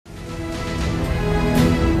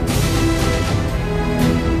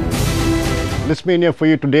LISTMANIA for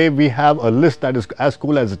you today. We have a list that is as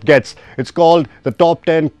cool as it gets. It's called the top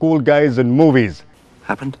 10 cool guys in movies.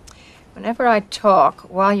 Happened? Whenever I talk,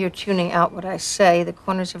 while you're tuning out what I say, the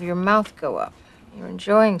corners of your mouth go up. You're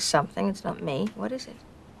enjoying something. It's not me. What is it?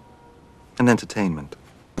 An entertainment.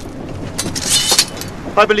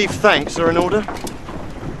 I believe thanks are in order.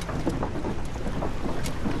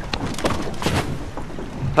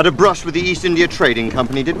 Had a brush with the East India Trading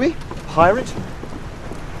Company, did we? Pirate?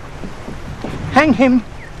 Hang him!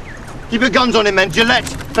 Keep your guns on him, men. Gillette,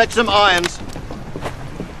 fetch some irons.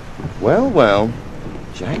 Well, well.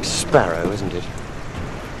 Jack Sparrow, isn't it?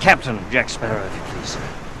 Captain Jack Sparrow, if you please, sir.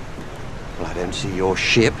 Well, I don't see your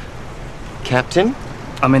ship. Captain?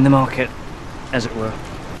 I'm in the market, as it were.